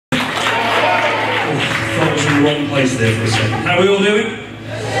the wrong place there for a second. How are we all doing?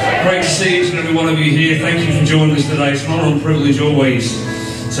 Great to see each and every one of you here. Thank you for joining us today. It's an honour and privilege always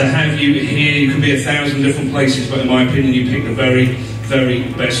to have you here. You could be 1,000 different places, but in my opinion, you picked the very, very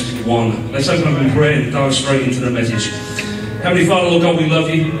best one. Let's open up in prayer and dive straight into the message. Heavenly Father, Lord God, we love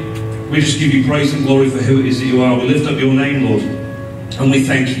you. We just give you praise and glory for who it is that you are. We lift up your name, Lord, and we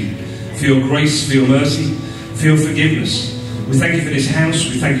thank you for your grace, for your mercy, for your forgiveness. We thank you for this house.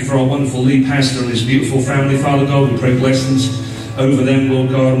 We thank you for our wonderful lead pastor and his beautiful family, Father God. We pray blessings over them, Lord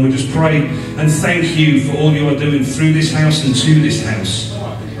God, and we just pray and thank you for all you are doing through this house and to this house.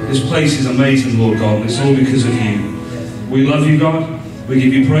 This place is amazing, Lord God, and it's all because of you. We love you, God. We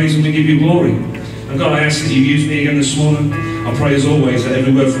give you praise and we give you glory. And God, I ask that you use me again this morning. I pray as always that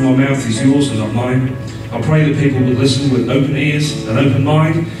every word from my mouth is yours and not mine. I pray that people would listen with open ears, an open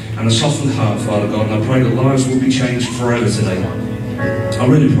mind, and a softened heart, Father God. And I pray that lives will be changed forever today. I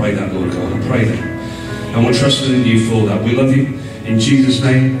really pray that, Lord God. I pray that. And we're trusting in you for that. We love you in Jesus'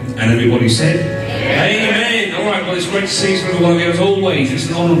 name. And everybody said, Amen. All right, well, it's great to see each and every one of you as always. It's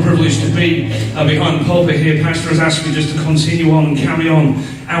an honour and privilege to be behind the pulpit here. Pastor has asked me just to continue on and carry on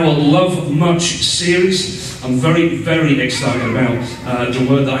our Love Much series. I'm very, very excited about the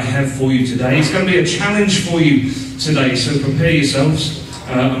word that I have for you today. It's going to be a challenge for you today, so prepare yourselves.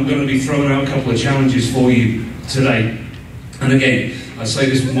 I'm going to be throwing out a couple of challenges for you today. And again, I say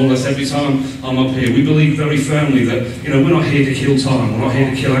this more or less every time I'm up here. We believe very firmly that, we're not here to kill time. We're not here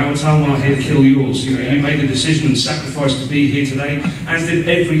to kill our time. We're not here to kill yours. You made a decision and sacrifice to be here today, as did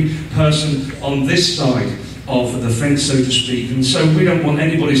every person on this side of the fence, so to speak. And so we don't want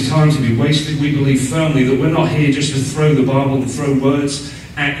anybody's time to be wasted. We believe firmly that we're not here just to throw the Bible and throw words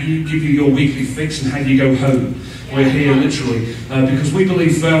at you, give you your weekly fix and have you go home. We're here literally because we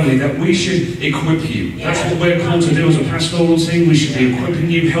believe firmly that we should equip you. That's what we're called to do as a pastoral team. We should be equipping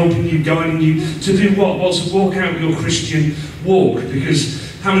you, helping you, guiding you to do what? Well, to walk out your Christian walk.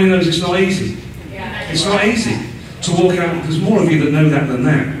 Because how many knows it's not easy? It's not easy to walk out. There's more of you that know that than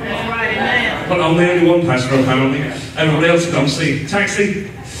that. But I'm the only one pastor apparently. Everybody else comes see.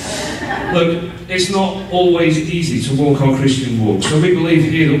 Taxi. Look, it's not always easy to walk our Christian walk. So we believe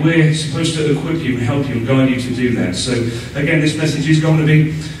here that we're supposed to equip you and help you and guide you to do that. So again, this message is going to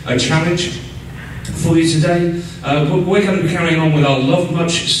be a challenge for you today. We're going to be carrying on with our Love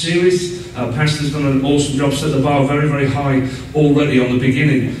Much series. Pastor's done an awesome job, set the bar very, very high already on the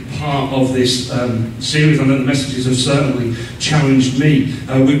beginning part of this series. I know the messages have certainly challenged me.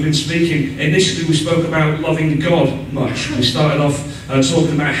 We've been speaking, initially we spoke about loving God much. We started off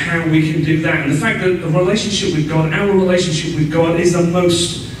talking about how we can do that, and the fact that the relationship with God, our relationship with God, is the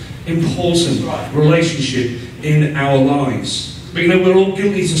most important relationship in our lives. But we're all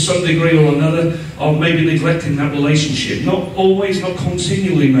guilty to some degree or another of maybe neglecting that relationship. Not always, not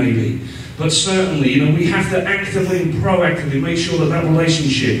continually maybe, but certainly, we have to actively and proactively make sure that that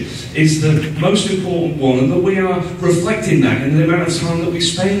relationship is the most important one, and that we are reflecting that in the amount of time that we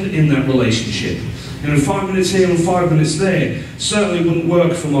spend in that relationship. 5 minutes here and 5 minutes there certainly wouldn't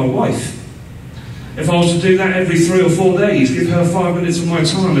work for my wife. If I was to do that every 3 or 4 days, give her 5 minutes of my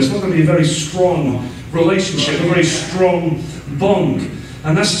time, it's not going to be a very strong relationship, a very strong bond.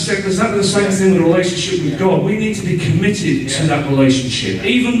 And that's exactly the same thing with a relationship with God. We need to be committed to that relationship,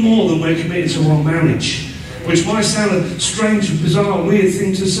 even more than we're committed to our marriage. Which might sound a strange, bizarre, weird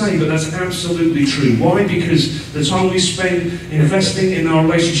thing to say, but that's absolutely true. Why? Because the time we spend investing in our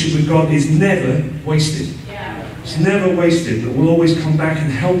relationship with God is never wasted. It's never wasted. It will always come back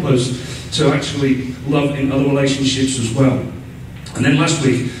and help us to actually love in other relationships as well. And then last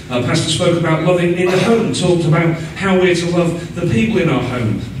week, Pastor spoke about loving in the home, talked about how we're to love the people in our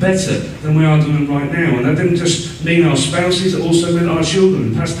home better than we are doing right now. And that didn't just mean our spouses, it also meant our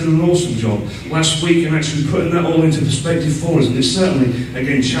children. Pastor did an awesome job last week in actually putting that all into perspective for us. And it certainly,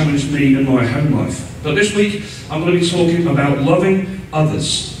 again, challenged me in my home life. But this week, I'm going to be talking about loving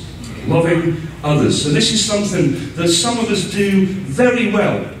others. Loving others. So this is something that some of us do very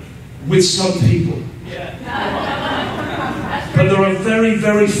well with some people. But there are very,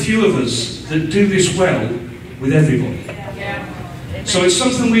 very few of us that do this well with everybody. So it's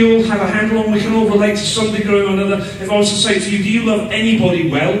something we all have a handle on. We can all relate to some degree or another. If I was to say to you, do you love anybody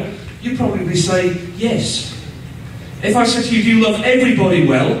well? You'd probably say yes. If I said to you, do you love everybody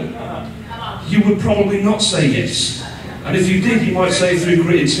well? You would probably not say yes. And if you did, you might say it through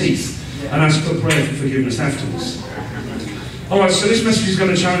gritted teeth and ask for prayer for forgiveness afterwards. Alright, so this message is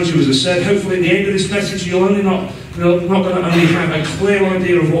going to challenge you, as I said. Hopefully at the end of this message, you're not going to only have a clear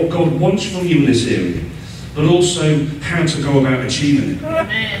idea of what God wants from you in this area, but also how to go about achieving it.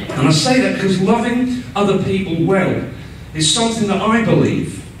 And I say that because loving other people well is something that I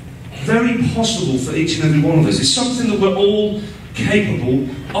believe very possible for each and every one of us. It's something that we're all capable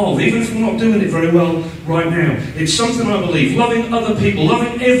of, even if we're not doing it very well right now. It's something I believe, loving other people,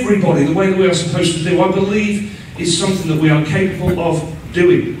 loving everybody the way that we are supposed to do, I believe is something that we are capable of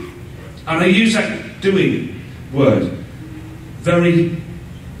doing. And I use that doing word very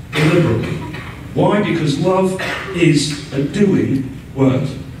deliberately. Why? Because love is a doing word.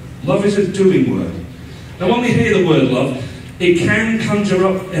 Love is a doing word. Now when we hear the word love, it can conjure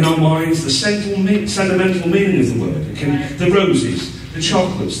up in our minds the sentimental meaning of the word. It can, the roses, the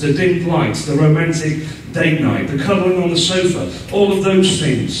chocolates, the dimmed lights, the romantic date night, the cuddling on the sofa, all of those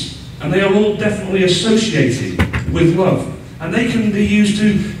things. And they are all definitely associated with love. And they can be used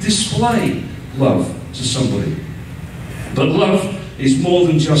to display love to somebody. But love is more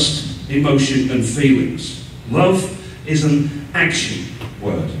than just emotion and feelings. Love is an action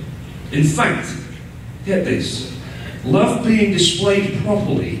word. In fact, get this. Love being displayed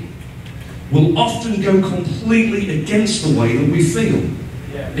properly will often go completely against the way that we feel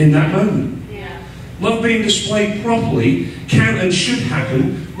in that moment. Yeah. Love being displayed properly can and should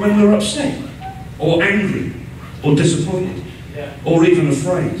happen when we're upset, or angry, or disappointed, or even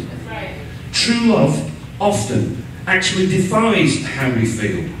afraid. Right. True love often actually defies how we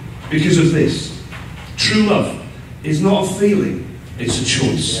feel because of this. True love is not a feeling, it's a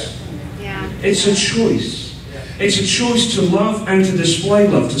choice. Yeah. It's a choice. It's a choice to love and to display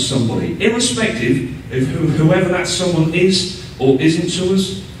love to somebody, irrespective of whoever that someone is or isn't to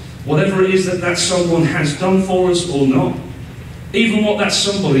us, whatever it is that that someone has done for us or not, even what that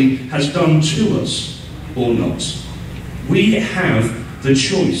somebody has done to us or not. We have the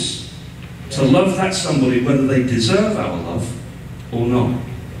choice to love that somebody whether they deserve our love or not.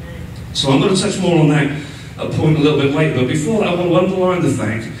 So I'm going to touch more on that point a little bit later, but before that I want to underline the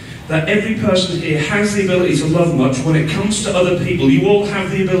fact that every person here has the ability to love much when it comes to other people. You all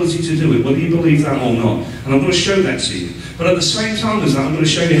have the ability to do it, whether you believe that or not. And I'm going to show that to you. But at the same time as that, I'm going to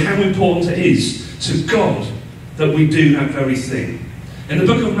show you how important it is to God that we do that very thing. In the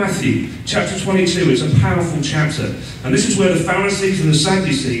book of Matthew, chapter 22, it's a powerful chapter. And this is where the Pharisees and the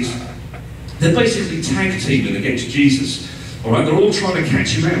Sadducees, they're basically tag teaming against Jesus. All right, they're all trying to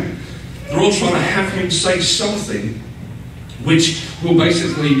catch him out. They're all trying to have him say something which will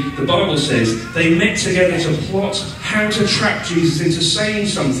basically, the Bible says, they met together to plot how to trap Jesus into saying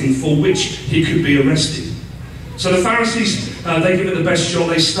something for which he could be arrested. So the Pharisees, they give it the best shot.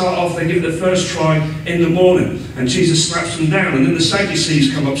 They start off, they give it the first try in the morning, and Jesus slaps them down. And then the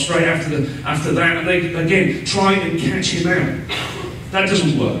Sadducees come up straight after that, and they again try and catch him out. That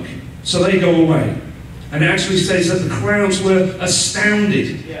doesn't work. So they go away. And it actually says that the crowds were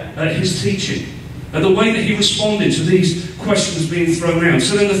astounded at his teaching, and the way that he responded to these questions being thrown out.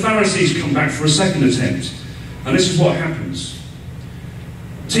 So then the Pharisees come back for a second attempt. And this is what happens.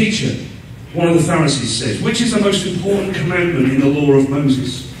 Teacher, one of the Pharisees says, which is the most important commandment in the law of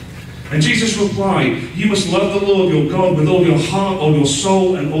Moses? And Jesus replied, you must love the Lord your God with all your heart, all your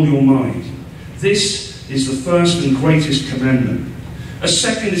soul, and all your mind. This is the first and greatest commandment. A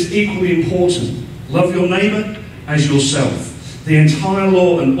second is equally important. Love your neighbour as yourself. The entire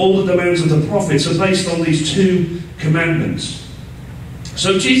law and all the demands of the prophets are based on these two commandments.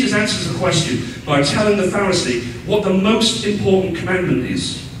 So Jesus answers the question by telling the Pharisee what the most important commandment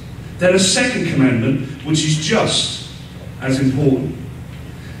is. Then a second commandment, which is just as important.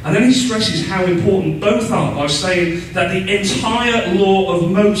 And then he stresses how important both are by saying that the entire law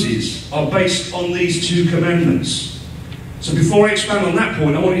of Moses are based on these two commandments. So before I expand on that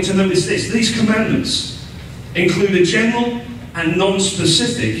point, I want you to notice this. These commandments include a general and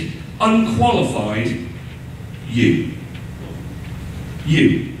non-specific, unqualified you.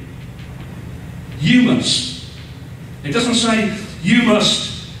 You. You must. It doesn't say you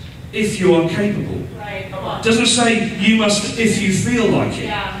must if you are capable. Right. It doesn't say you must if you feel like it.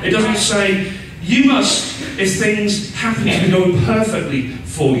 Yeah. It doesn't say you must if things happen to be going perfectly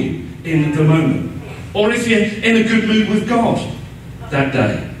for you in the moment. Or if you're in a good mood with God that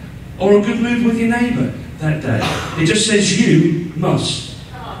day. Or a good mood with your neighbour that day. It just says you must.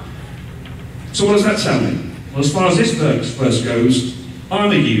 So what does that tell me? Well, as far as this verse goes,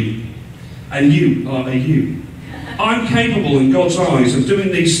 I'm a you, and you are a you. I'm capable in God's eyes of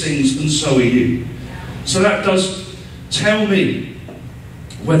doing these things, and so are you. So that does tell me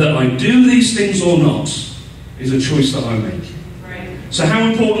whether I do these things or not is a choice that I make. Right. So how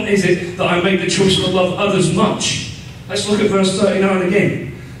important is it that I make the choice to love others much? Let's look at verse 39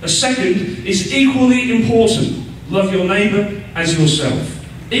 again. A second is equally important. Love your neighbour as yourself.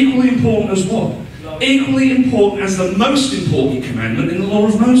 Equally important as what? Equally important as the most important commandment in the law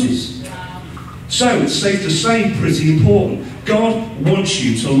of Moses. So it's safe to say, pretty important, God wants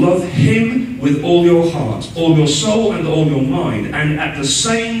you to love him with all your heart, all your soul and all your mind, and at the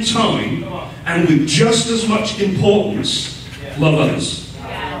same time, and with just as much importance, love others.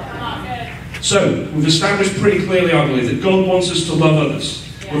 So, we've established pretty clearly, I believe, that God wants us to love others.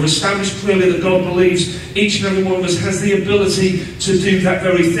 We've established clearly that God believes each and every one of us has the ability to do that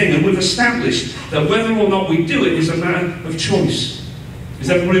very thing. And we've established that whether or not we do it is a matter of choice. Is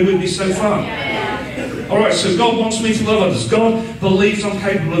everybody with me so far? Alright, so God wants me to love others. God believes I'm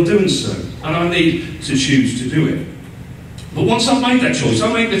capable of doing so. And I need to choose to do it. But once I've made that choice,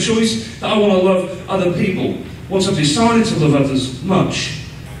 I make the choice that I want to love other people. Once I've decided to love others much,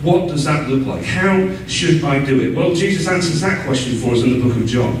 what does that look like? How should I do it? Well, Jesus answers that question for us in the book of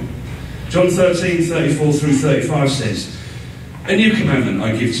John. John 13, 34 through 35 says, "A new commandment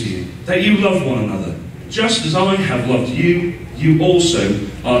I give to you, that you love one another. Just as I have loved you, you also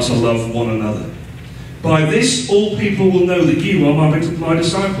are to love one another. By this all people will know that you are my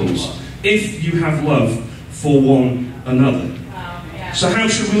disciples, if you have love for one another." So how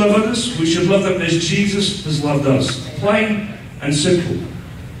should we love others? We should love them as Jesus has loved us. Plain and simple.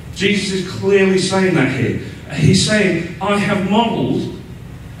 Jesus is clearly saying that here. He's saying, I have modelled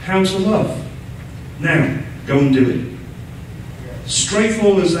how to love. Now, go and do it.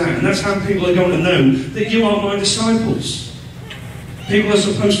 Straightforward as that. And that's how people are going to know that you are my disciples. People are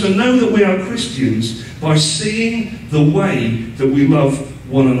supposed to know that we are Christians by seeing the way that we love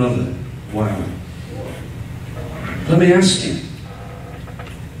one another. Wow. Let me ask you.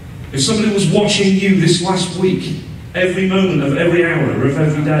 If somebody was watching you this last week, every moment of every hour of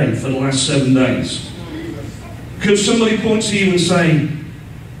every day for the last 7 days, could somebody point to you and say,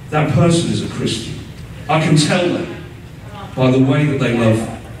 that person is a Christian? I can tell that by the way that they love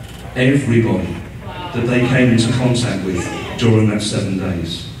everybody that they came into contact with during that 7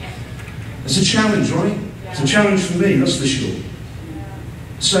 days. It's a challenge, right? It's a challenge for me, that's for sure.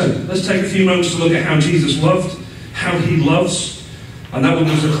 So, let's take a few moments to look at how Jesus loved, how he loves, and that will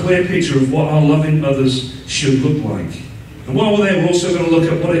give us a clear picture of what our loving others should look like. And while we're there, we're also going to look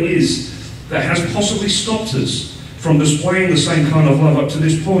at what it is that has possibly stopped us from displaying the same kind of love up to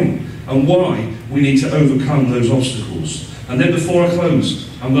this point, and why we need to overcome those obstacles. And then before I close,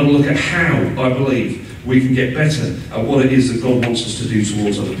 I'm going to look at how I believe we can get better at what it is that God wants us to do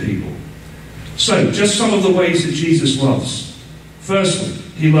towards other people. So, just some of the ways that Jesus loves. Firstly,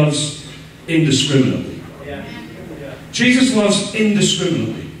 he loves indiscriminately. Jesus loves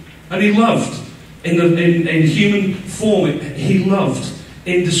indiscriminately. And he loved in human form. He loved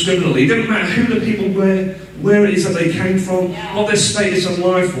indiscriminately. It didn't matter who the people were, where it is that they came from, what their status of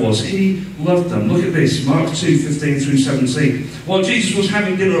life was. He loved them. Look at this, Mark 2, 15 through 17. While Jesus was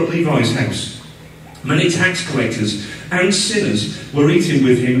having dinner at Levi's house, many tax collectors and sinners were eating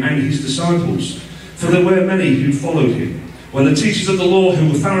with him and his disciples, for there were many who followed him. When the teachers of the law,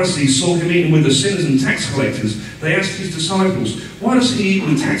 who were Pharisees, saw him eating with the sinners and tax collectors, they asked his disciples, "Why does he eat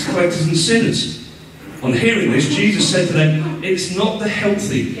with tax collectors and sinners?" On hearing this, Jesus said to them, "It's not the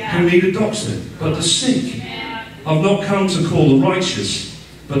healthy who need a doctor, but the sick. I've not come to call the righteous,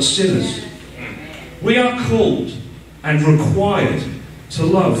 but sinners." We are called and required to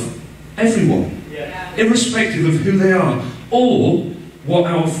love everyone, irrespective of who they are, or what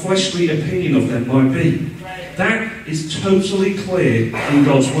our fleshly opinion of them might be. That is totally clear in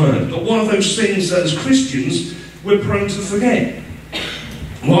God's Word. But one of those things that as Christians we're prone to forget.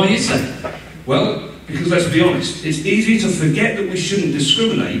 Why is that? Well, because let's be honest, it's easier to forget that we shouldn't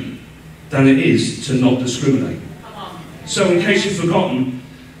discriminate than it is to not discriminate. So in case you've forgotten,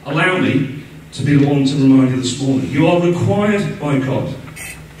 allow me to be the one to remind you this morning. You are required by God.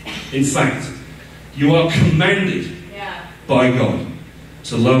 In fact, you are commanded by God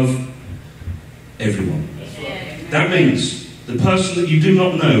to love everyone. That means the person that you do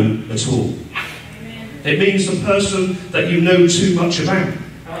not know at all. It means the person that you know too much about.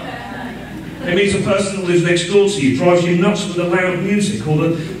 It means the person that lives next door to you, drives you nuts with the loud music, or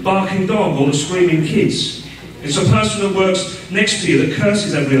the barking dog, or the screaming kids. It's a person that works next to you that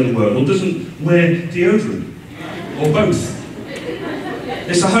curses every other word, or doesn't wear deodorant, or both.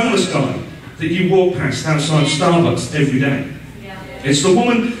 It's the homeless guy that you walk past outside Starbucks every day. It's the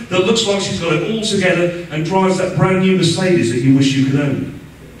woman that looks like she's got it all together and drives that brand new Mercedes that you wish you could own.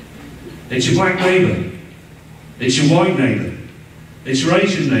 It's your black neighbour. It's your white neighbour. It's your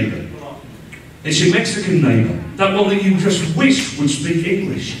Asian neighbour. It's your Mexican neighbour. That one that you just wish would speak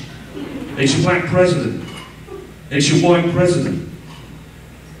English. It's your black president. It's your white president.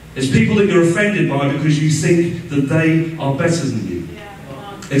 It's people that you're offended by because you think that they are better than you.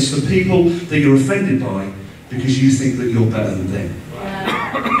 It's the people that you're offended by because you think that you're better than them.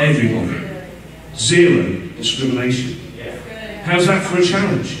 Everybody. Zero discrimination. How's that for a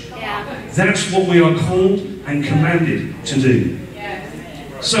challenge? That's what we are called and commanded to do.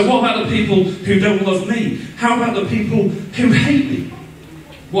 So what about the people who don't love me? How about the people who hate me?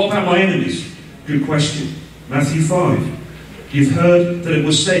 What about my enemies? Good question. Matthew 5. You've heard that it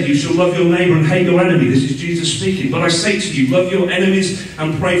was said, you shall love your neighbour and hate your enemy. This is Jesus speaking. But I say to you, love your enemies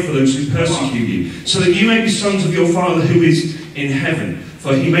and pray for those who persecute you, so that you may be sons of your Father who is in heaven.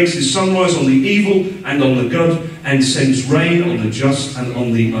 For he makes his sun rise on the evil and on the good, and sends rain on the just and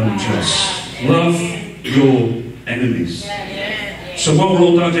on the unjust. Love your enemies. So while we're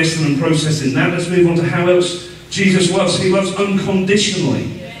all digesting and processing that, let's move on to how else Jesus loves. He loves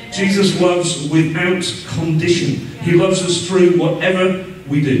unconditionally. Jesus loves without condition. He loves us through whatever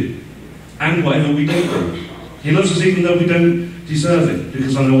we do and whatever we don't do. He loves us even though we don't deserve it,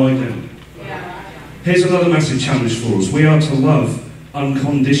 because I know I don't. Here's another massive challenge for us. We are to love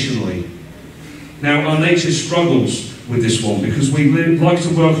unconditionally. Now, our nature struggles with this one because we like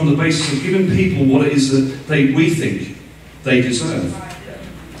to work on the basis of giving people what it is that we think they deserve.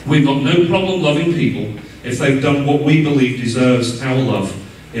 We've got no problem loving people if they've done what we believe deserves our love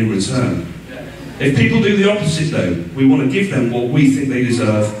in return. If people do the opposite though, we want to give them what we think they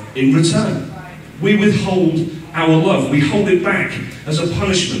deserve in return. We withhold our love. We hold it back as a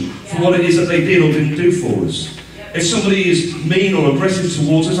punishment for what it is that they did or didn't do for us. If somebody is mean or aggressive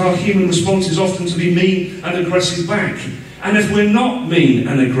towards us, our human response is often to be mean and aggressive back. And if we're not mean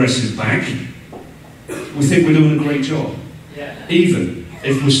and aggressive back, we think we're doing a great job. Even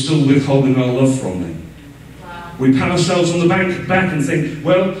if we're still withholding our love from them. We pat ourselves on the back and think,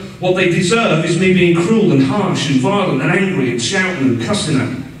 well, what they deserve is me being cruel and harsh and violent and angry and shouting and cussing at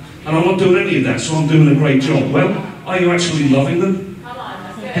them. And I'm not doing any of that, so I'm doing a great job. Well, are you actually loving them?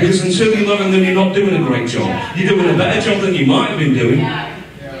 Because until you're loving them, you're not doing a great job. You're doing a better job than you might have been doing,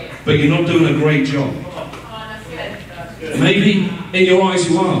 but you're not doing a great job. Maybe in your eyes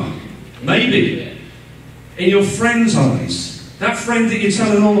you are. Maybe in your friend's eyes. That friend that you're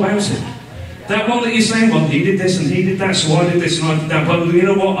telling all about it. That one that you're saying, well, he did this and he did that, so I did this and I did that, but you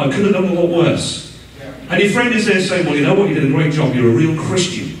know what, I could have done a lot worse. And your friend is there saying, well, you know what, you did a great job, you're a real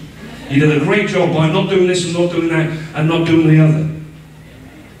Christian. You did a great job by not doing this and not doing that and not doing the other.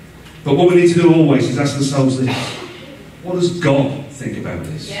 But what we need to do always is ask ourselves this. What does God think about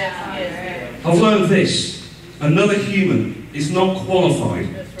this? I've learned this. Another human is not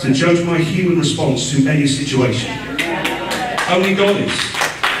qualified to judge my human response to any situation. Only God is.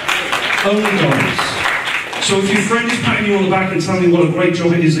 Only God is. So if your friend is patting you on the back and telling you what a great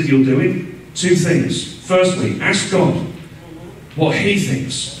job it is that you're doing, two things. Firstly, ask God what He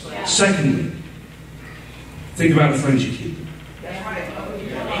thinks. Secondly, think about the friends you keep.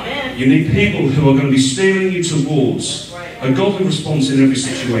 You need people who are going to be steering you towards a godly response in every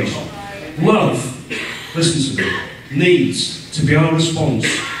situation. Love, listen to me, needs to be our response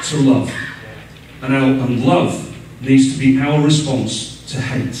to love. And love needs to be our response to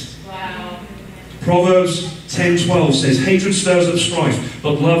hate. Proverbs 10:12 says, hatred stirs up strife,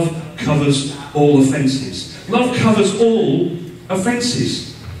 but love covers all offences. Love covers all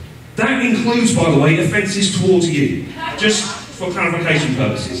offences. That includes, by the way, offences towards you. Just for clarification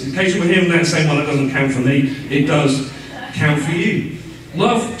purposes. In case you were hearing that and saying, well, that doesn't count for me, it does count for you.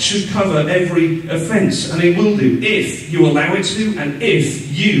 Love should cover every offence, and it will do if you allow it to and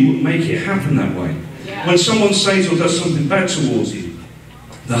if you make it happen that way. When someone says or does something bad towards you,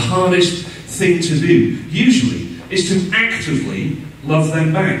 the hardest thing to do, usually, is to actively love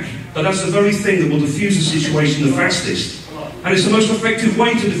them back. But that's the very thing that will diffuse the situation the fastest. And it's the most effective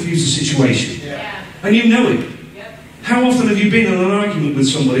way to diffuse the situation. And you know it. How often have you been in an argument with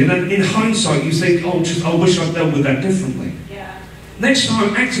somebody and then in hindsight you think, oh, I wish I'd dealt with that differently. Next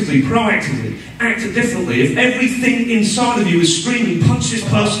time, actively, proactively, act differently. If everything inside of you is screaming, punch this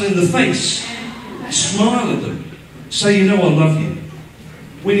person in the face, smile at them. Say, you know I love you.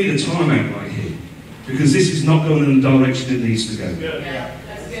 We need a timeout right here. Because this is not going in the direction it needs to go.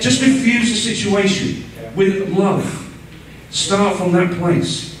 Just diffuse the situation with love. Start from that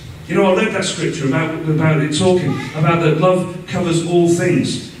place. You know, I read that scripture about it talking about that love covers all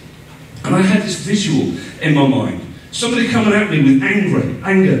things. And I had this visual in my mind. Somebody coming at me with anger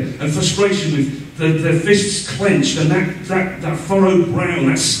and frustration, with their fists clenched and that furrowed brow,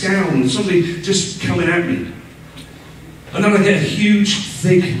 that scowl, and somebody just coming at me. And then I get a huge,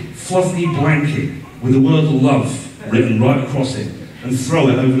 thick, fluffy blanket with the word love written right across it and throw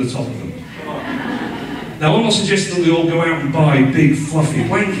it over the top of them. Now, I'm not suggesting that we all go out and buy big, fluffy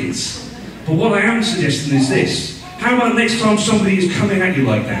blankets, but what I am suggesting is this. How about next time somebody is coming at you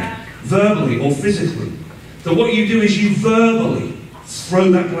like that, verbally or physically, that what you do is you verbally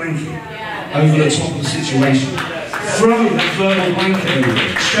throw that blanket over the top of the situation. Throw that verbal blanket over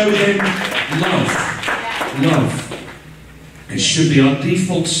it. Show them love. Love. It should be our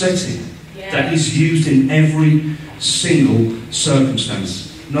default setting that is used in every single circumstance.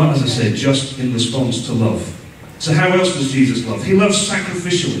 Not, as I said, just in response to love. So how else does Jesus love? He loves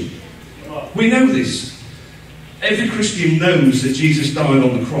sacrificially. We know this. Every Christian knows that Jesus died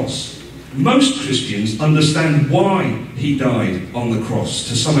on the cross. Most Christians understand why he died on the cross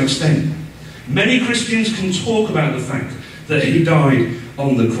to some extent. Many Christians can talk about the fact that he died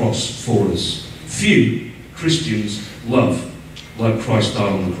on the cross for us. Few Christians love like Christ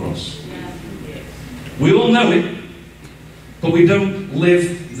died on the cross. We all know it, but we don't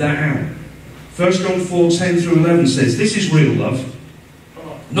live that out. 1 John 4:10-11 says, this is real love.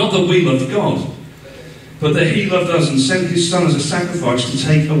 Not that we loved God, but that he loved us and sent his Son as a sacrifice to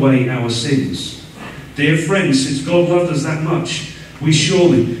take away our sins. Dear friends, since God loved us that much, we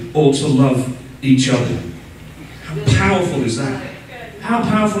surely ought to love each other. How powerful is that? How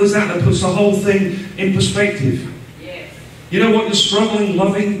powerful is that? That puts the whole thing in perspective. You know what? You're struggling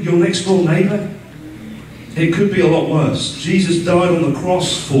loving your next door neighbour. It could be a lot worse. Jesus died on the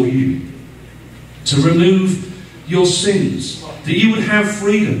cross for you to remove your sins, that you would have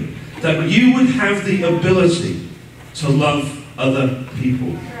freedom, that you would have the ability to love other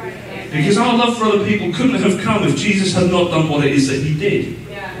people. Because our love for other people couldn't have come if Jesus had not done what it is that he did.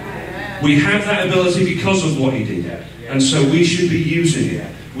 We have that ability because of what he did. And so we should be using it.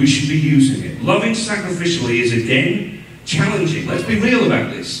 We should be using it. Loving sacrificially is again challenging. Let's be real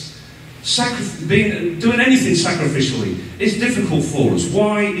about this. Doing anything sacrificially is difficult for us.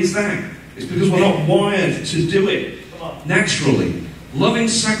 Why is that? It's because we're not wired to do it naturally. Loving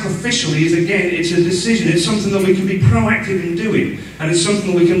sacrificially is, again, it's a decision. It's something that we can be proactive in doing. And it's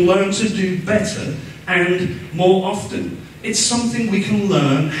something that we can learn to do better and more often. It's something we can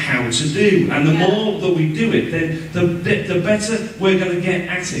learn how to do. And the more that we do it, then the better we're going to get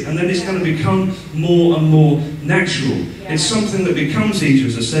at it. And then it's going to become more and more natural. It's something that becomes easier,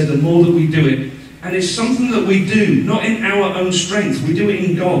 as I said, the more that we do it. And it's something that we do, not in our own strength. We do it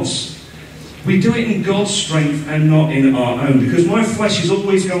in God's. We do it in God's strength and not in our own. Because my flesh is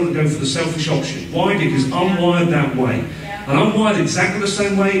always going to go for the selfish option. Why? Because I'm wired that way. And I'm wired exactly the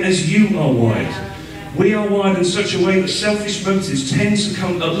same way as you are wired. We are wired in such a way that selfish motives tend to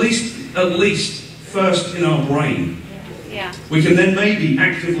come at least first in our brain. We can then maybe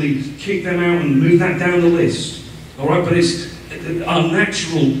actively kick them out and move that down the list. Alright, but it's our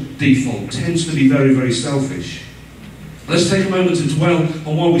natural default tends to be very, very selfish. Let's take a moment to dwell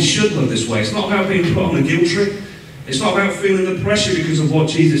on why we should love this way. It's not about being put on a guilt trip. It's not about feeling the pressure because of what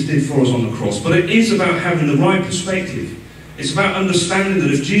Jesus did for us on the cross. But it is about having the right perspective. It's about understanding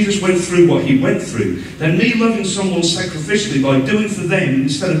that if Jesus went through what he went through, then me loving someone sacrificially by doing for them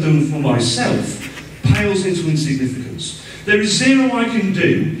instead of doing for myself pales into insignificance. There is zero I can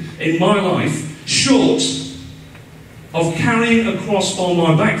do in my life short of carrying a cross on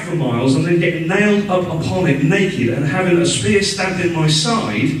my back for miles and then getting nailed up upon it naked and having a spear stabbed in my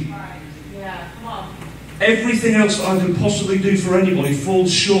side. Everything else that I can possibly do for anybody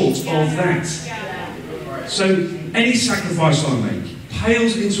falls short of that. So any sacrifice I make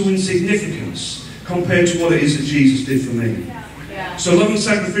pales into insignificance compared to what it is that Jesus did for me. So loving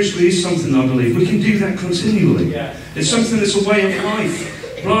sacrificially is something I believe we can do that continually. It's something that's a way of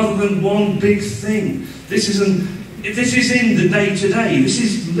life rather than one big thing. This is in the day-to-day. This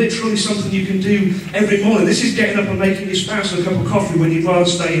is literally something you can do every morning. This is getting up and making your spouse a cup of coffee when you'd rather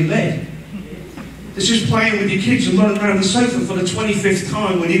stay in bed. This is playing with your kids and running around the sofa for the 25th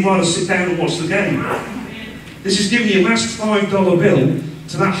time when you'd rather sit down and watch the game. This is giving your last $5 bill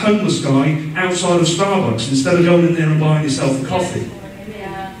to that homeless guy outside of Starbucks instead of going in there and buying yourself a coffee.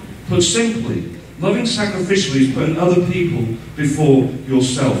 Put simply, loving sacrificially is putting other people before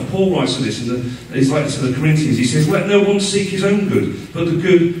yourself. Paul writes to this in his letter to the Corinthians. He says, let no one seek his own good, but the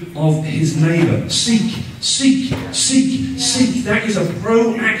good of his neighbour. Seek, seek, seek, seek. That is a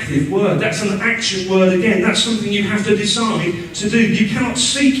proactive word. That's an action word again. That's something you have to decide to do. You cannot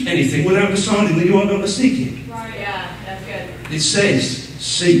seek anything without deciding that you are going to seek it. That's good. It says,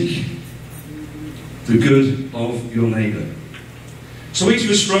 seek the good of your neighbour. So each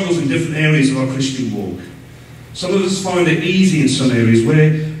of us struggles in different areas of our Christian walk. Some of us find it easy in some areas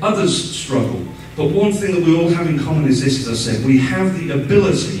where others struggle. But one thing that we all have in common is this, as I said, we have the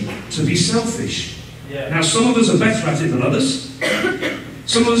ability to be selfish. Now some of us are better at it than others.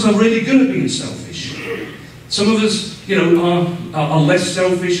 Some of us are really good at being selfish. Some of us, are less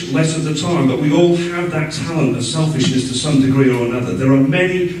selfish, less of the time, but we all have that talent of selfishness to some degree or another. There are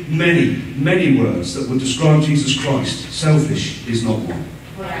many, many, many words that would describe Jesus Christ. Selfish is not one.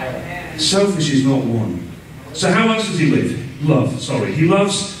 Selfish is not one. So how else does he love? He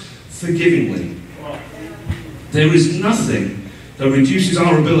loves forgivingly. There is nothing that reduces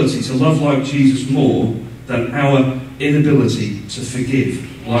our ability to love like Jesus more than our inability to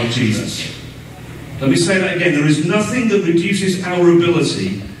forgive like Jesus. Let me say that again. There is nothing that reduces our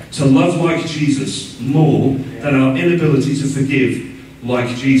ability to love like Jesus more than our inability to forgive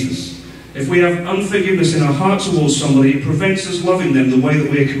like Jesus. If we have unforgiveness in our heart towards somebody, it prevents us loving them the way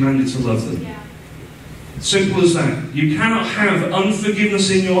that we are commanded to love them. Simple as that. You cannot have unforgiveness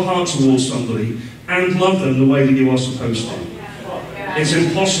in your heart towards somebody and love them the way that you are supposed to. It's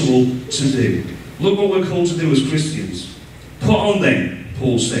impossible to do. Look what we're called to do as Christians. Put on then,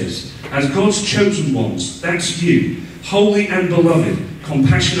 Paul says, as God's chosen ones, that's you, holy and beloved,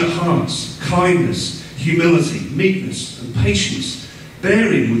 compassionate hearts, kindness, humility, meekness, and patience,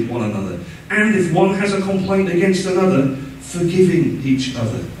 bearing with one another, and if one has a complaint against another, forgiving each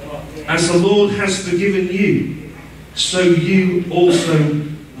other. As the Lord has forgiven you, so you also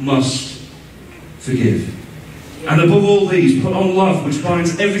must forgive. And above all these, put on love, which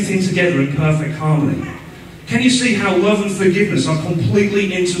binds everything together in perfect harmony. Can you see how love and forgiveness are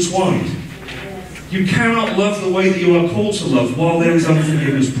completely intertwined? You cannot love the way that you are called to love while there is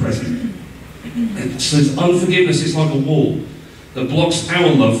unforgiveness present. So unforgiveness is like a wall that blocks our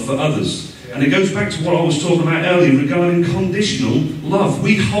love for others. And it goes back to what I was talking about earlier regarding conditional love.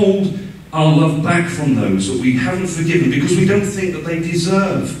 We hold our love back from those that we haven't forgiven because we don't think that they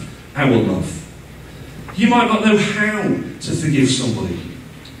deserve our love. You might not know how to forgive somebody.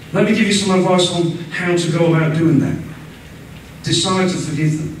 Let me give you some advice on how to go about doing that. Decide to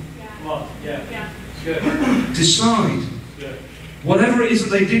forgive them. Good. Decide. Good. Whatever it is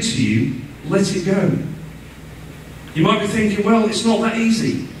that they did to you, let it go. You might be thinking, well, it's not that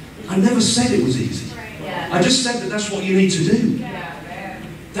easy. I never said it was easy. I just said that that's what you need to do.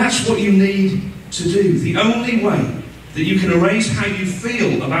 That's what you need to do. The only way that you can erase how you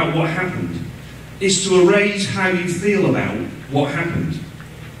feel about what happened is to erase how you feel about what happened.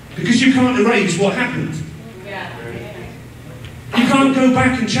 Because you can't erase what happened. You can't go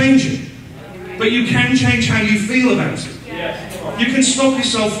back and change it. But you can change how you feel about it. You can stop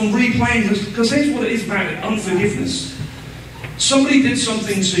yourself from replaying this. Because here's what it is about unforgiveness. Somebody did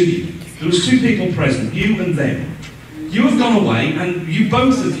something to you. There was two people present, you and them. You have gone away and you,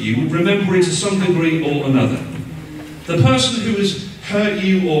 both of you, remember it to some degree or another. The person who has hurt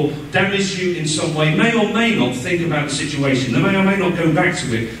you or damaged you in some way may or may not think about the situation. They may or may not go back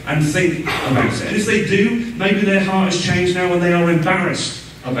to it and think about it. And if they do, maybe their heart has changed now and they are embarrassed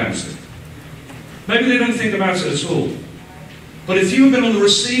about it. Maybe they don't think about it at all. But if you have been on the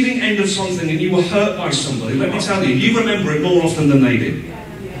receiving end of something and you were hurt by somebody, let me tell you, you remember it more often than they did.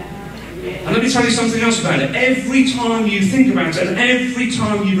 And let me tell you something else about it. Every time you think about it and every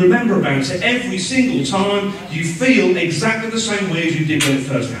time you remember about it, every single time you feel exactly the same way as you did when it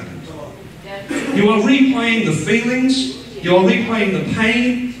first happened. You are replaying the feelings, you are replaying the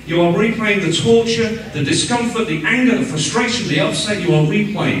pain, you are replaying the torture, the discomfort, the anger, the frustration, the upset. You are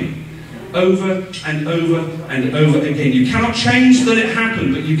replaying over and over and over again. You cannot change that it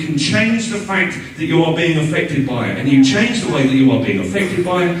happened, but you can change the fact that you are being affected by it. And you change the way that you are being affected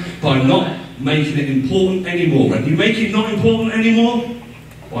by it by not making it important anymore. And you make it not important anymore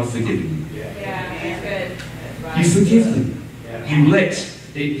by forgiving them. You forgive them. You let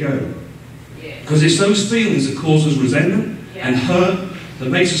it go. Because it's those feelings that cause us resentment and hurt that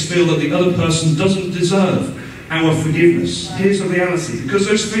makes us feel that the other person doesn't deserve our forgiveness. Here's the reality. Because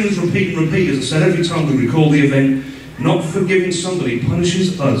those feelings repeat and repeat, as I said, every time we recall the event, not forgiving somebody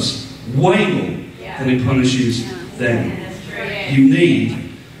punishes us way more than it punishes them. You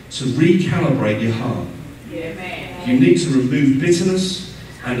need to recalibrate your heart. You need to remove bitterness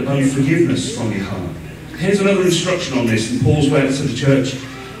and unforgiveness from your heart. Here's another instruction on this in Paul's letter to the church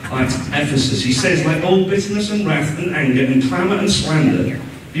at Ephesus. He says, let all bitterness and wrath and anger and clamour and slander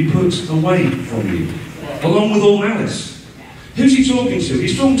be put away from you, along with all malice. Who's he talking to?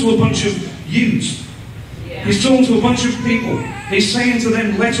 He's talking to a bunch of youths. He's talking to a bunch of people. He's saying to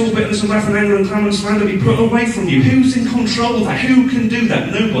them, let all bitterness and wrath and anger and clamour and slander be put away from you. Who's in control of that? Who can do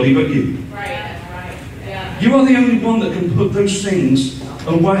that? Nobody but you. You are the only one that can put those things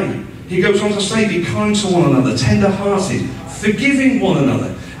away. He goes on to say, be kind to one another, tender-hearted, forgiving one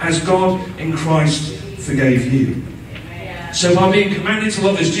another, as God in Christ forgave you. So by being commanded to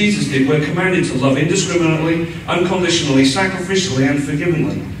love as Jesus did, we're commanded to love indiscriminately, unconditionally, sacrificially, and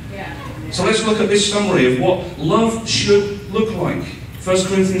forgivingly. So let's look at this summary of what love should look like. 1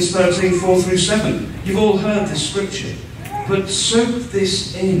 Corinthians 13, 4 through 7. You've all heard this scripture, but soak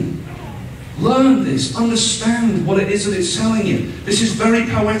this in. Learn this. Understand what it is that it's telling you. This is very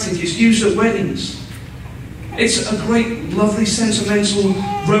poetic. It's used at weddings. It's a great, lovely, sentimental,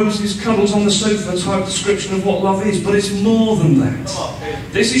 roses, cuddles on the sofa type description of what love is. But it's more than that.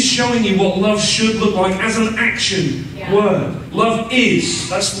 This is showing you what love should look like as an action word. Love is.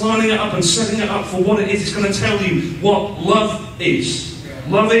 That's lining it up and setting it up for what it is. It's going to tell you what love is.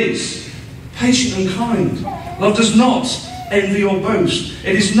 Love is patient and kind. Love does not envy or boast.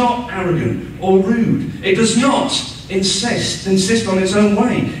 It is not arrogant or rude. It does not insist on its own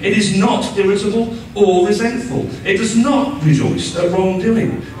way. It is not irritable or resentful. It does not rejoice at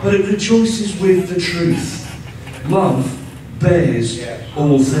wrongdoing, but it rejoices with the truth. Love bears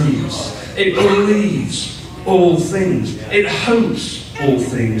all things. It believes all things. It hopes all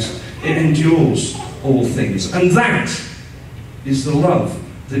things. It endures all things. And that is the love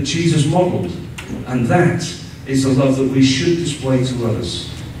that Jesus modelled. And that is the love that we should display to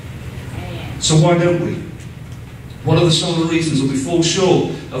others. So why don't we? What are some of the reasons that we fall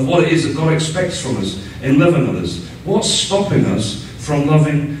short of what it is that God expects from us in loving others? What's stopping us from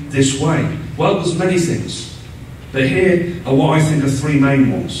loving this way? Well, there's many things. But here are what I think are three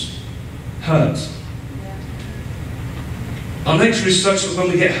main ones. Hurt. Our nature is such that when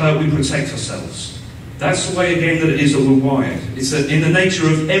we get hurt, we protect ourselves. That's the way, again, that it is that we're wired. It's in the nature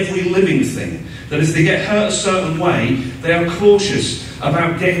of every living thing that if they get hurt a certain way, they are cautious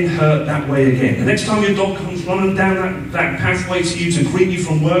about getting hurt that way again. The next time your dog comes running down that pathway to you to greet you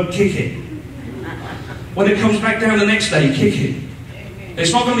from work, kick it. When it comes back down the next day, kick it.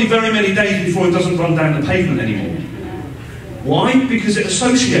 It's not going to be very many days before it doesn't run down the pavement anymore. Why? Because it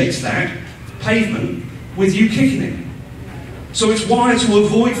associates that pavement with you kicking it. So it's wired to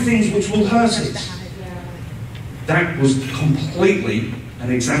avoid things which will hurt it. That was completely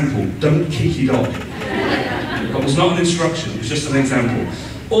an example. Don't kick your dog. That was not an instruction, it was just an example.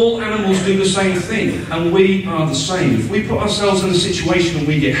 All animals do the same thing, and we are the same. If we put ourselves in a situation and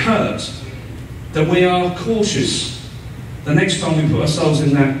we get hurt, then we are cautious the next time we put ourselves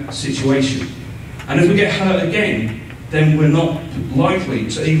in that situation. And if we get hurt again, then we're not likely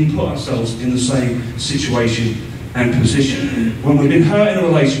to even put ourselves in the same situation and position. When we've been hurt in a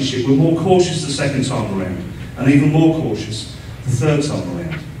relationship, we're more cautious the second time around, and even more cautious the third time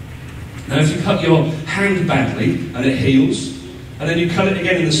around. Now, if you cut your hand badly and it heals, and then you cut it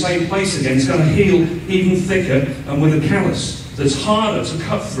again in the same place again, it's going to heal even thicker and with a callus that's harder to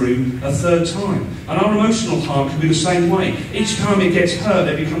cut through a third time. And our emotional heart can be the same way. Each time it gets hurt,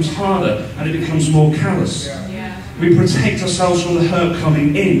 it becomes harder and it becomes more callous. We protect ourselves from the hurt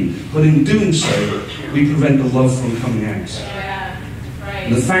coming in, but in doing so, we prevent the love from coming out.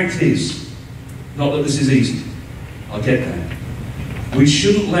 And the fact is, not that this is easy, I'll get there. We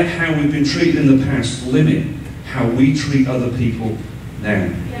shouldn't let how we've been treated in the past limit how we treat other people now.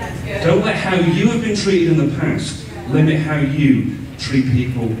 Don't let how you have been treated in the past limit how you treat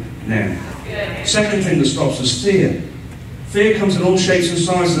people now. Second thing that stops us, fear. Fear comes in all shapes and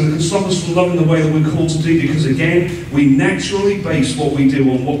sizes, and it can stop us from loving the way that we're called to do, because again, we naturally base what we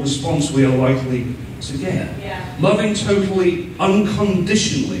do on what response we are likely to get. Loving totally,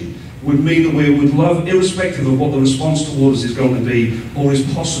 unconditionally would mean that we would love irrespective of what the response towards us is going to be or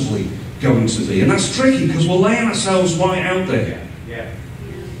is possibly going to be. And that's tricky because we're laying ourselves right out there.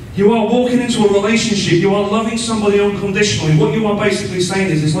 You are walking into a relationship, you are loving somebody unconditionally. What you are basically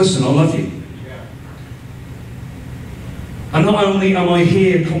saying is listen, I love you. And not only am I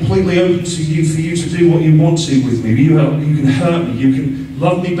here completely open to you for you to do what you want to with me, you can hurt me, you can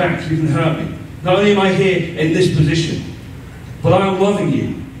love me back, you can hurt me. Not only am I here in this position, but I am loving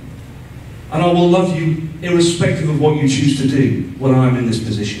you. And I will love you irrespective of what you choose to do when I am in this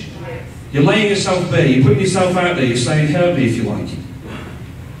position. You're laying yourself bare, you're putting yourself out there, you're saying, hurt me if you like.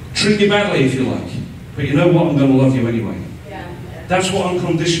 Treat me badly if you like. But you know what? I'm going to love you anyway. That's what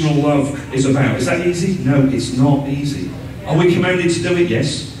unconditional love is about. Is that easy? No, it's not easy. Are we commanded to do it?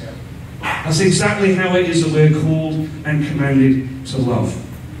 Yes. That's exactly how it is that we're called and commanded to love.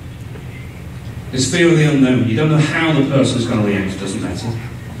 It's fear of the unknown. You don't know how the person is going to react. It doesn't matter.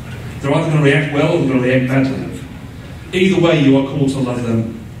 They're either going to react well or they're going to react badly. Either way, you are called to love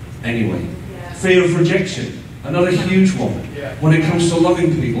them anyway. Fear of rejection. Another huge one. When it comes to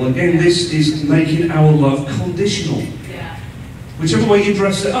loving people, again, this is making our love conditional. Whichever way you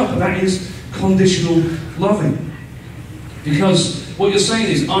dress it up, that is conditional loving. Because what you're saying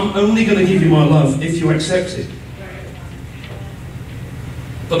is, I'm only going to give you my love if you accept it.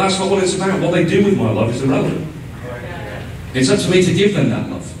 But that's not what it's about. What they do with my love is irrelevant. It's up to me to give them that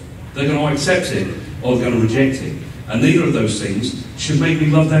love. They're going to accept it or they're going to reject it. And neither of those things should make me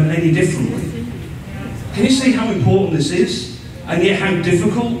love them any differently. Can you see how important this is? And yet how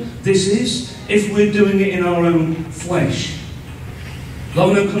difficult this is if we're doing it in our own flesh.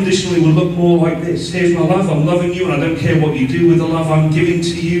 Love unconditionally will look more like this. Here's my love, I'm loving you, and I don't care what you do with the love I'm giving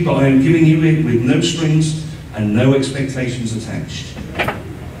to you, but I am giving you it with no strings and no expectations attached.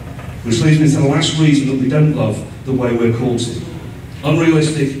 Which leads me to the last reason that we don't love the way we're called to.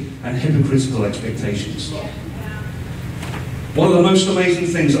 Unrealistic and hypocritical expectations. One of the most amazing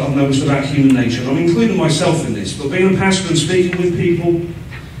things that I've noticed about human nature, and I'm including myself in this, but being a pastor and speaking with people,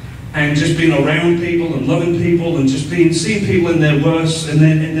 and just being around people and loving people and just seeing people in their worst and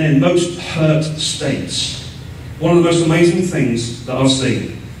in their most hurt states. One of the most amazing things that I've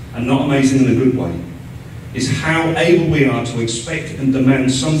seen, and not amazing in a good way, is how able we are to expect and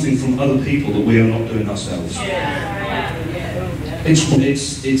demand something from other people that we are not doing ourselves.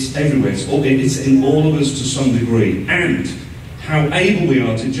 It's everywhere. It's in all of us to some degree. And how able we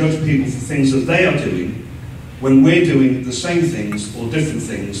are to judge people for things that they are doing when we're doing the same things or different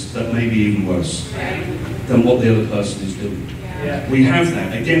things that may be even worse than what the other person is doing. We have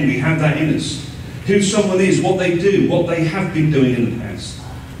that. Again, we have that in us. Who someone is, what they do, what they have been doing in the past.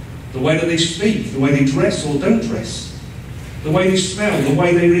 The way that they speak, the way they dress or don't dress. The way they smell, the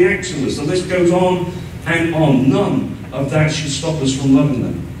way they react to us. The list goes on and on. None of that should stop us from loving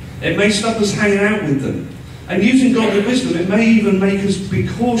them. It may stop us hanging out with them. And using godly wisdom, it may even make us be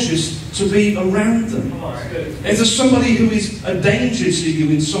cautious to be around them. If there's somebody who is a danger to you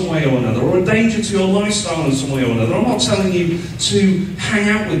in some way or another, or a danger to your lifestyle in some way or another, I'm not telling you to hang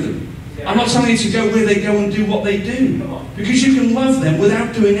out with them. I'm not telling you to go where they go and do what they do. Because you can love them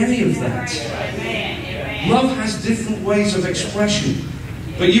without doing any of that. Love has different ways of expression.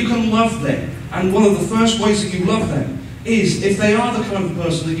 But you can love them. And one of the first ways that you love them is if they are the kind of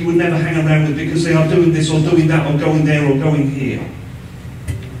person that you would never hang around with because they are doing this or doing that or going there or going here.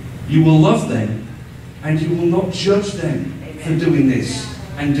 You will love them and you will not judge them for doing this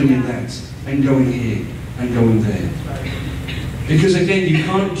and doing that and going here and going there. Because again, you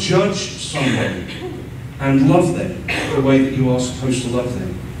can't judge someone and love them the way that you are supposed to love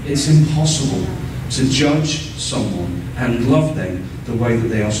them. It's impossible to judge someone and love them the way that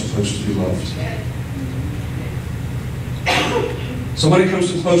they are supposed to be loved. So when it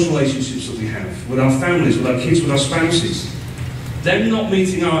comes to close relationships that we have, with our families, with our kids, with our spouses, them not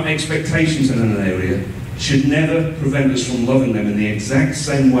meeting our expectations in an area should never prevent us from loving them in the exact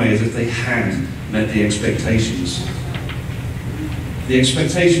same way as if they had met the expectations. The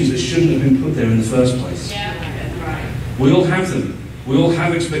expectations that shouldn't have been put there in the first place. We all have them. We all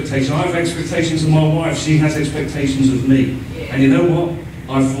have expectations. I have expectations of my wife. She has expectations of me. And you know what?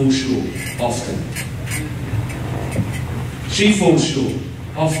 I fall short often. She falls short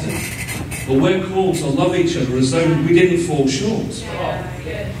often. But we're called to love each other as though we didn't fall short.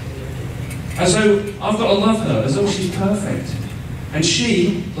 As though I've got to love her as though she's perfect. And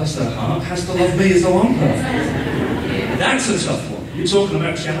she, bless her heart, has to love me as though I'm perfect. That's a tough one. You're talking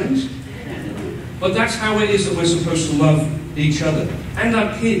about challenge. But that's how it is that we're supposed to love each other. And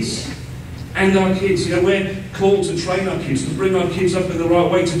our kids. And our kids. You know, we're called to train our kids, to bring our kids up in the right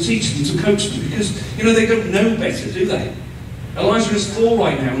way, to teach them, to coach them. Because, you know, they don't know better, do they? Elijah is 4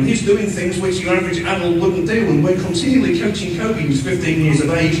 right now, and he's doing things which your average adult wouldn't do. And we're continually coaching Kobe, who's 15 years of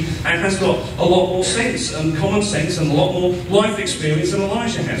age, and has got a lot more sense and common sense and a lot more life experience than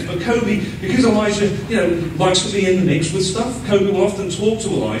Elijah has. But Kobe, because Elijah, you know, likes to be in the mix with stuff, Kobe will often talk to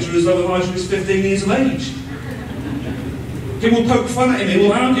Elijah as though Elijah is 15 years of age. He will poke fun at him, he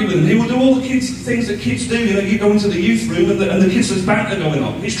will argue with him, he will do all the things that kids do. You know, you go into the youth room and the kids' there's banter going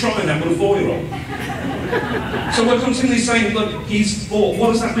on. He's trying that with a 4-year-old. So we're continually saying, look, he's 4.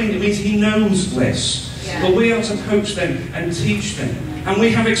 What does that mean? It means he knows less. But we are to coach them and teach them. And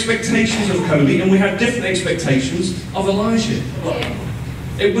we have expectations of Kobe, and we have different expectations of Elijah.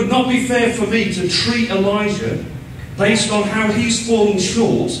 It would not be fair for me to treat Elijah based on how he's falling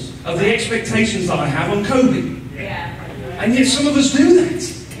short of the expectations that I have on Kobe. And yet some of us do that.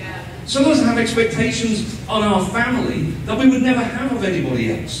 Some of us have expectations on our family that we would never have of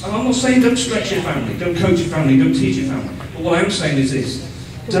anybody else. And I'm not saying don't stretch your family, don't coach your family, don't teach your family. But what I'm saying is this: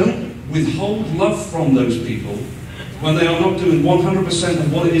 don't withhold love from those people when they are not doing 100%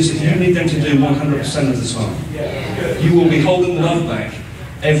 of what it is that you need them to do 100% of the time. You will be holding love back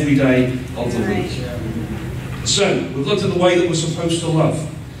every day of the week. So, we've looked at the way that we're supposed to love.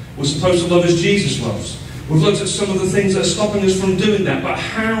 We're supposed to love as Jesus loves. We've looked at some of the things that are stopping us from doing that, but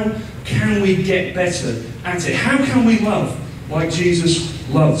how can we get better at it? How can we love like Jesus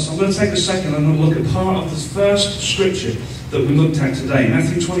loves? I'm going to take a second and look at part of the first scripture that we looked at today.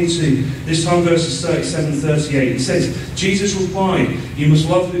 Matthew 22, this time verses 37 and 38. It says, Jesus replied, "You must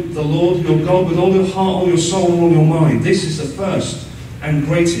love the Lord your God with all your heart, all your soul, and all your mind. This is the first and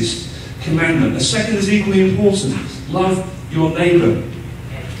greatest commandment. A second is equally important. Love your neighbour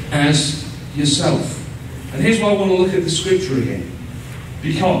as yourself. And here's why I want to look at the scripture again.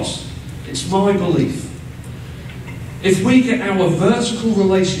 Because it's my belief, if we get our vertical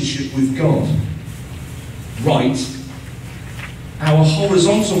relationship with God right, our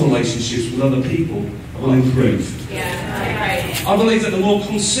horizontal relationships with other people will improve. Yeah, I believe that the more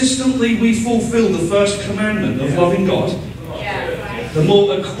consistently we fulfill the first commandment of loving God, the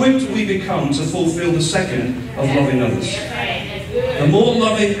more equipped we become to fulfill the second of loving others. The more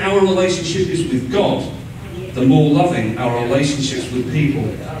loving our relationship is with God, the more loving our relationships with people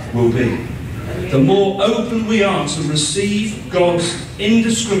will be. The more open we are to receive God's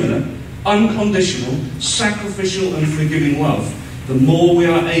indiscriminate, unconditional, sacrificial and forgiving love, the more we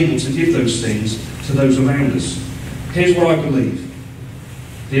are able to give those things to those around us. Here's what I believe.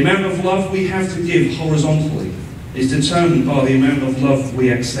 The amount of love we have to give horizontally is determined by the amount of love we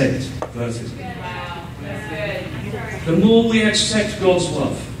accept vertically. Wow, that's good. The more we accept God's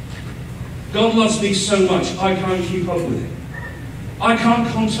love, God loves me so much I can't keep up with it. I can't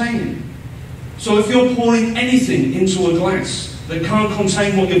contain it. So if you're pouring anything into a glass that can't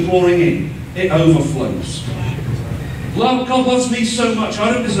contain what you're pouring in, it overflows. God loves me so much,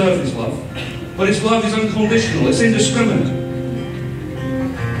 I don't deserve His love. But His love is unconditional, it's indiscriminate.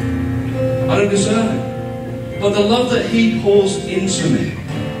 I don't deserve it. But the love that He pours into me,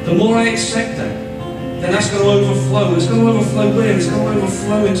 the more I accept that, then that's going to overflow. It's going to overflow where? It's going to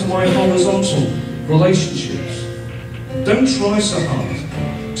overflow into my horizontal relationships. Don't try so hard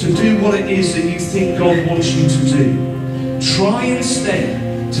to do what it is that you think God wants you to do. Try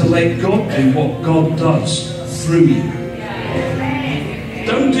instead to let God do what God does through you.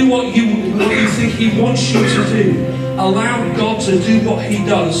 Don't do what you think He wants you to do. Allow God to do what He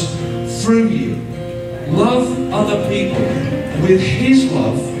does through you. Love other people with His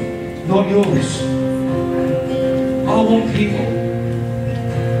love, not yours. I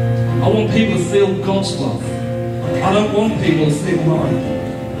want people to feel God's love. I don't want people to feel mine.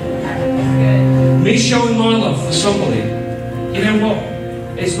 Me showing my love for somebody, you know what?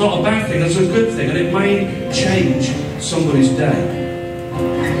 It's not a bad thing, it's a good thing, and it may change somebody's day.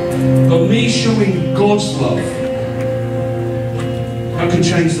 But me showing God's love, that can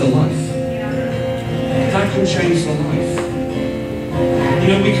change their life. That can change their life. You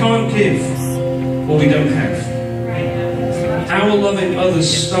know, we can't give what we don't have. Our loving others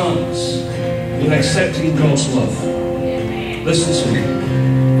starts with accepting God's love. Listen to me.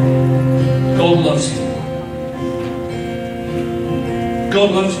 God loves you.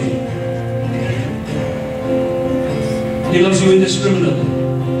 God loves you. He loves you indiscriminately.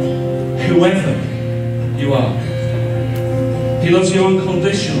 Whoever you are. He loves you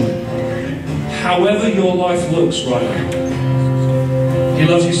unconditionally. However your life looks right now. He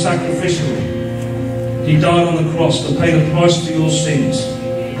loves you sacrificially. He died on the cross to pay the price for your sins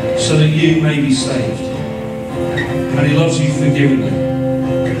so that you may be saved. And He loves you forgivingly.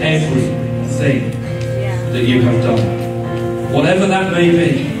 Everything that you have done. Whatever that may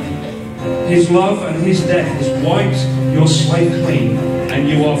be. His love and His death has wiped your slate clean and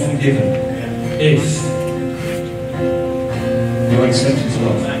you are forgiven. If you accept His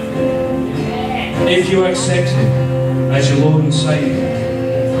love. If you accept Him as your Lord and Saviour.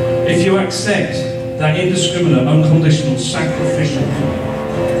 If you accept that indiscriminate, unconditional, sacrificial,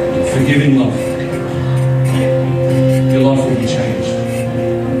 forgiving love, your life will be changed.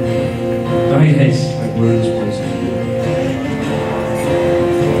 Bow your heads like we're in this place.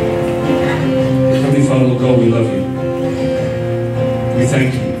 Heavenly Father, Lord God, we love you. We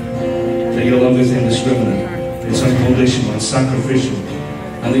thank you that your love is indiscriminate, it's unconditional and sacrificial,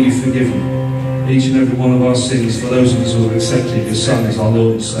 and that you forgive each and every one of our sins for those of us who have accepted your Son as our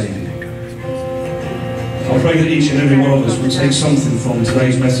Lord and Saviour. I pray that each and every one of us would take something from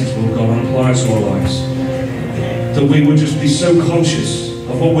today's message, Lord God, and apply it to our lives. That we would just be so conscious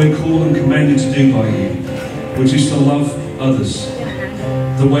of what we're called and commanded to do by you, which is to love others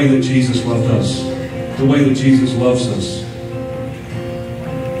the way that Jesus loved us, the way that Jesus loves us.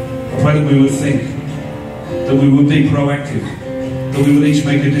 I pray that we would think, that we would be proactive, that we would each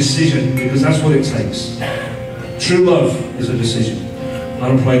make a decision, because that's what it takes. True love is a decision.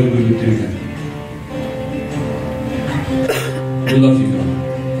 And I pray that we would do that. We love you, God,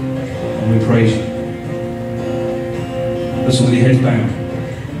 and we praise you. Listen with your heads bowed.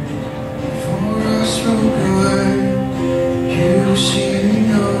 For a spoken word, you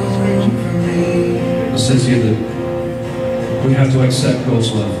seem over me. I said to you that we have to accept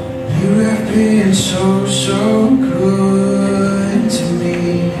God's love. You have been so, so good to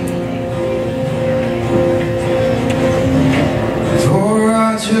me. For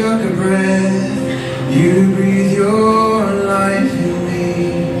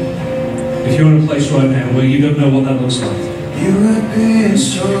where you don't know what that looks like. You have been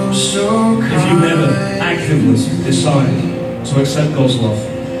so, so kind. If you've never actively decided to accept God's love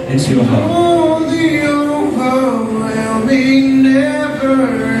into your heart, Oh, the overwhelming,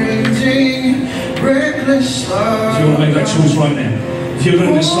 never-ending, reckless love. if you want to make that choice right now, if you're going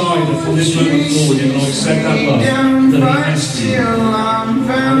to decide that from this moment forward you're going to accept that love that He has for you, I'm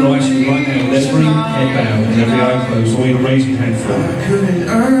going to ask you right now, with every head bowed and every eye closed, or you raise your hand for it.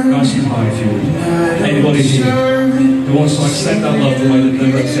 Nice and high if you would. Anybody here who wants to accept that love the way that they've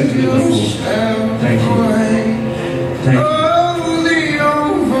never accepted it before? Thank you. Thank you.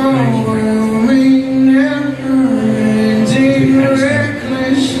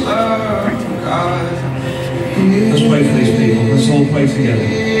 Let's pray for these people. Let's all pray together.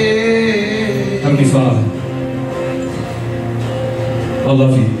 Heavenly Father, I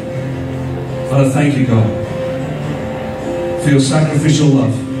love you. Father, thank you, God, for your sacrificial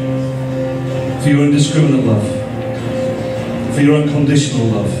love, for your indiscriminate love, for your unconditional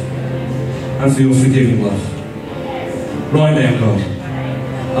love, and for your forgiving love. Right now, God,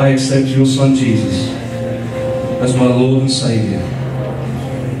 I accept your Son Jesus as my Lord and Saviour.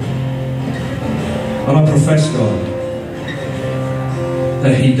 And I profess, God,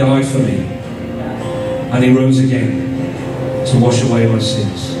 that He died for me and He rose again to wash away my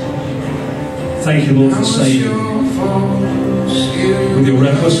sins. Thank you, Lord, for saving me with your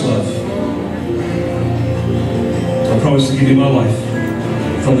reckless love. I promise to give you my life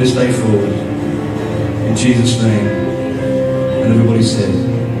from this day forward. In Jesus' name. And everybody said,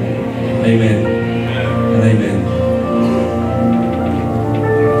 amen and amen.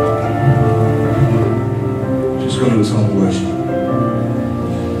 Just go to the time of worship.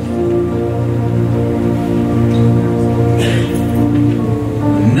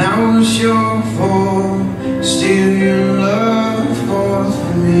 Now was your fall, still your love forth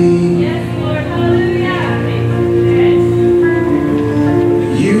for me. Yes, Lord, hallelujah.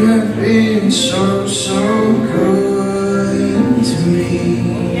 You have been so, so good to me.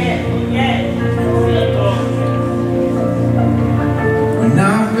 When I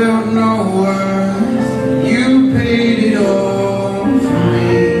felt no worth, you paid it all for me.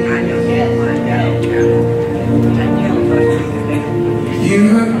 You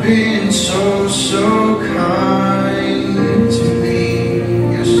have been so, so kind to me.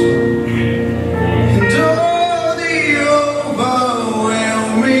 Yes, Lord. And all the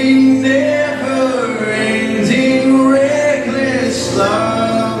overwhelming, never-ending, reckless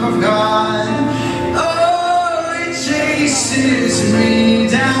love of God. Oh, it chases me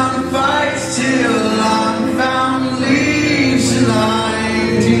down, fights till I'm found, leaves the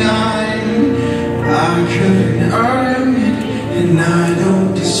 99. I couldn't earn it, and I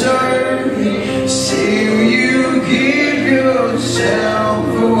don't deserve it. Still, you give yourself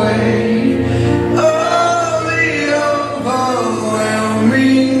away. Oh, the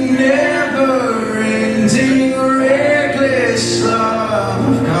overwhelming, never-ending, reckless love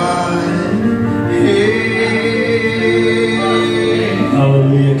of God. Hey.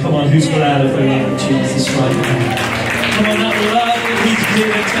 Hallelujah. Come on, who's glad of the love of Jesus right now? Come on, that love that He's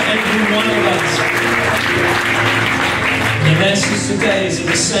given to every one of us. The message today is in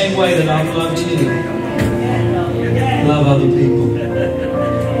the same way that I've loved you. Love other people.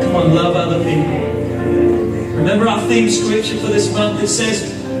 Come on, love other people. Remember our theme scripture for this month? It says,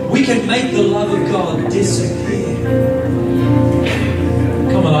 we can make the love of God disappear.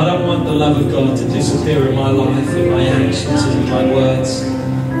 Come on, I don't want the love of God to disappear in my life, in my actions, and in my words.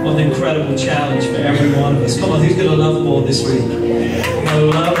 What an incredible challenge for every one of us. Come on, who's going to love more this week? Oh,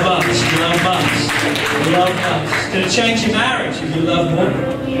 love much, love much, love much. It's going to change your marriage if you love more.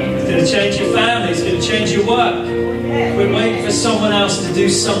 It's going to change your family. It's going to change your work. We're waiting for someone else to do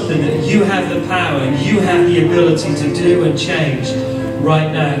something that you have the power and you have the ability to do and change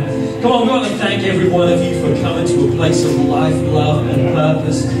right now. Come on, we want to thank every one of you for coming to a place of life, love and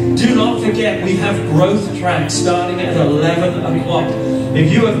purpose. Do not forget, we have Growth Track starting at 11 o'clock.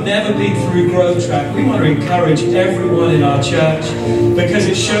 If you have never been through Growth Track, we want to encourage everyone in our church because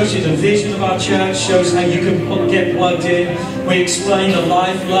it shows you the vision of our church, shows how you can get plugged in. We explain the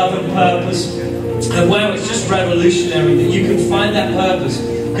life, love and purpose. And wow, it's just revolutionary that you can find that purpose.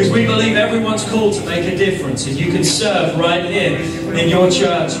 Because we believe everyone's called to make a difference, and you can serve right here in your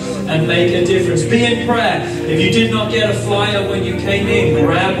church and make a difference. Be in prayer. If you did not get a flyer when you came in,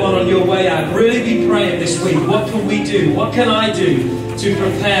 grab one on your way out. Really be praying this week. What can we do? What can I do to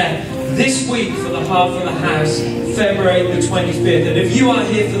prepare this week for the Heart for the House, February the 25th. And if you are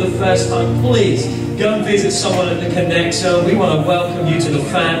here for the first time, please go and visit someone at the Connect Zone. We want to welcome you to the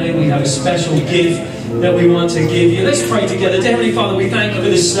family. We have a special gift that we want to give you. Let's pray together. Dear Heavenly Father, we thank you for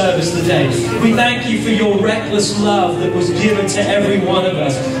this service today. We thank you for your reckless love that was given to every one of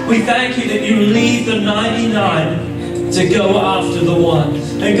us. We thank you that you leave the 99 to go after the one.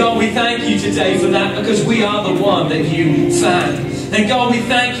 And God, we thank you today for that, because we are the one that you found. And God, we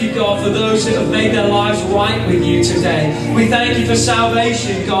thank you, God, for those that have made their lives right with you today. We thank you for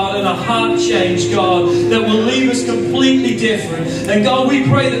salvation, God, and a heart change, God, that will leave us completely different. And God, we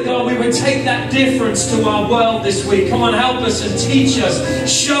pray that, God, we would take that difference to our world this week. Come on, help us and teach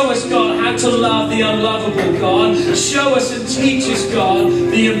us. Show us, God, how to love the unlovable, God. Show us and teach us, God,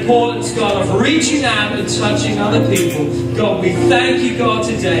 the importance, God, of reaching out and touching other people. God, we thank you, God,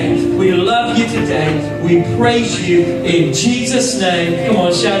 today. We love you today. We praise you in Jesus' name. Come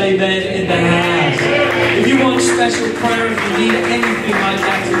on, shout amen in the house. If you want special prayer, if you need anything like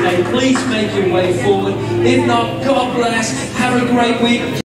that today, please make your way forward. If not, God bless. Have a great week.